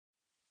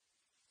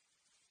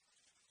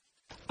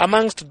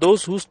Amongst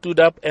those who stood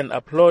up and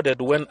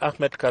applauded when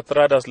Ahmed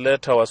Kathrada's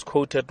letter was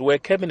quoted were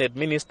cabinet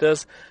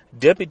ministers,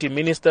 deputy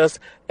ministers,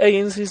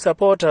 ANC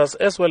supporters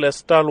as well as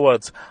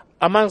stalwarts.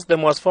 Amongst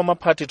them was former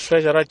party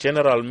treasurer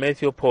General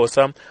Matthew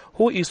Phosa,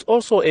 who is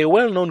also a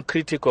well-known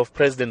critic of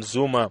President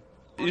Zuma.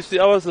 You see,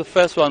 I was the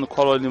first one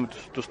calling him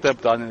to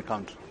step down in the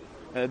country.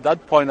 At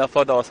that point I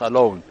thought I was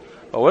alone.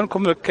 But when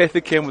Comrade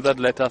Kathy came with that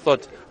letter, I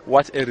thought,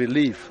 what a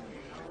relief.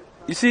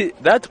 You see,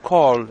 that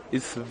call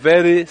is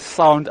very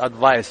sound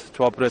advice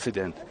to our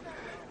president.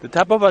 The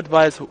type of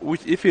advice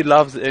which, if he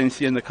loves the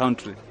ANC in the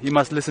country, he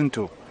must listen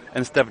to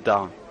and step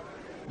down.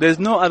 There's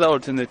no other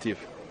alternative.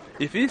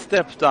 If he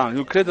steps down,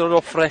 he'll create a lot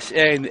of fresh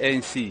air in the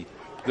ANC.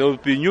 There will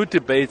be new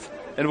debates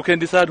and we can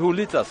decide who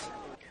leads us.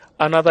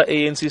 Another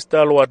ANC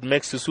stalwart,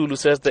 Max Sisulu,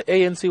 says the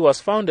ANC was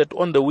founded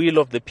on the will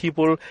of the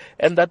people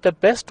and that the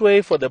best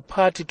way for the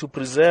party to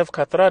preserve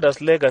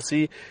Kathrada's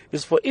legacy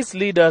is for its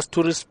leaders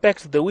to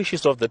respect the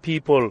wishes of the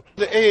people.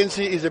 The ANC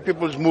is a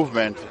people's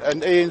movement,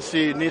 and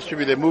ANC needs to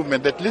be the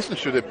movement that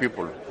listens to the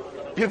people.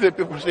 If the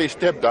people say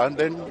step down,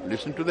 then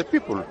listen to the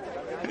people.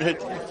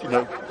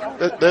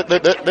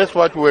 That's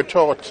what we were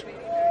taught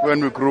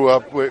when we grew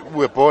up. We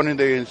were born in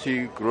the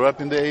ANC, grew up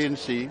in the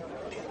ANC.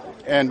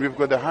 And we've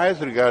got the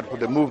highest regard for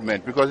the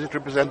movement because it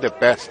represents the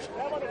best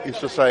in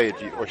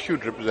society, or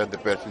should represent the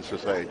best in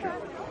society.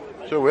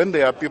 So when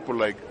there are people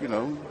like,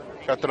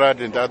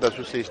 Kathrada and others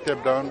who say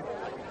step down,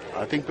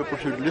 I think people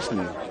should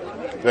listen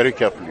very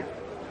carefully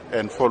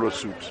and follow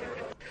suit.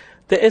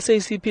 The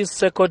SACP's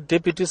second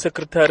Deputy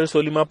Secretary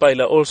Solima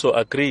Paila also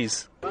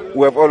agrees.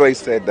 We have always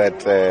said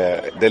that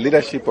the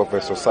leadership of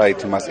a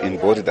society must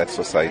embody that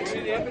society.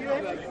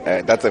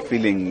 That's a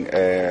feeling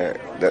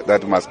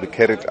that must be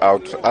carried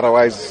out.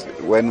 Otherwise,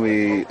 when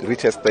we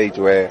reach a stage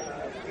where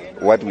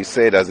what we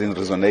say doesn't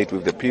resonate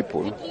with the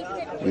people,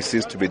 we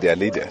cease to be their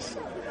leaders.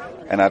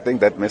 And I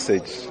think that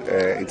message,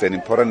 it's an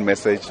important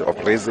message of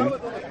raising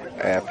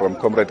from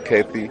Comrade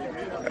Kathy.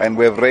 And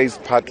we have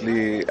raised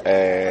partly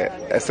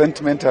a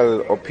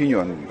sentimental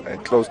opinion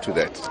close to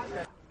that.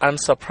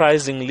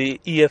 Unsurprisingly,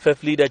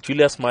 EFF leader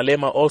Julius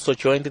Malema also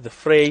joined the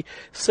fray,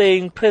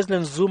 saying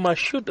President Zuma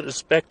should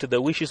respect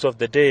the wishes of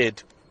the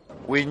dead.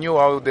 We knew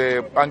how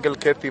Uncle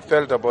Kathy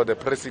felt about the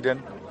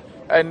president,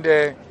 and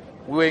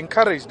we were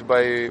encouraged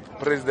by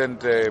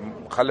President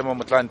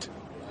Kgalema Motlanthe,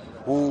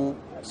 who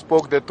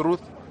spoke the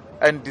truth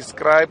and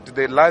described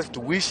the last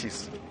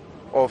wishes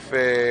of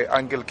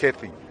Uncle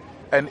Kathy.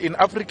 And in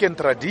African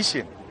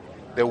tradition,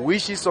 the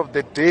wishes of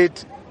the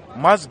dead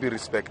must be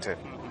respected.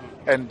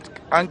 And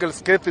Uncle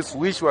Kathy's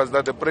wish was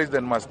that the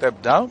president must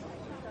step down,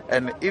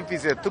 and if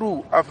he's a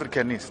true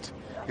Africanist,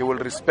 he will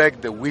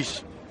respect the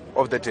wish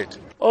of the dead.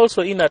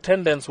 Also in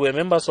attendance were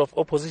members of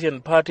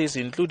opposition parties,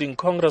 including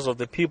Congress of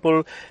the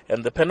People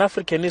and the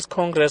Pan-Africanist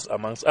Congress,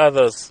 amongst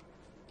others.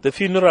 The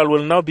funeral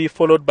will now be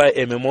followed by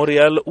a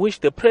memorial,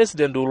 which the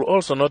president will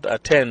also not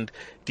attend.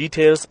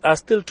 Details are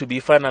still to be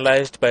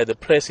finalized by the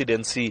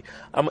presidency.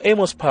 I'm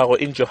Amos Paro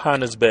in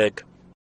Johannesburg.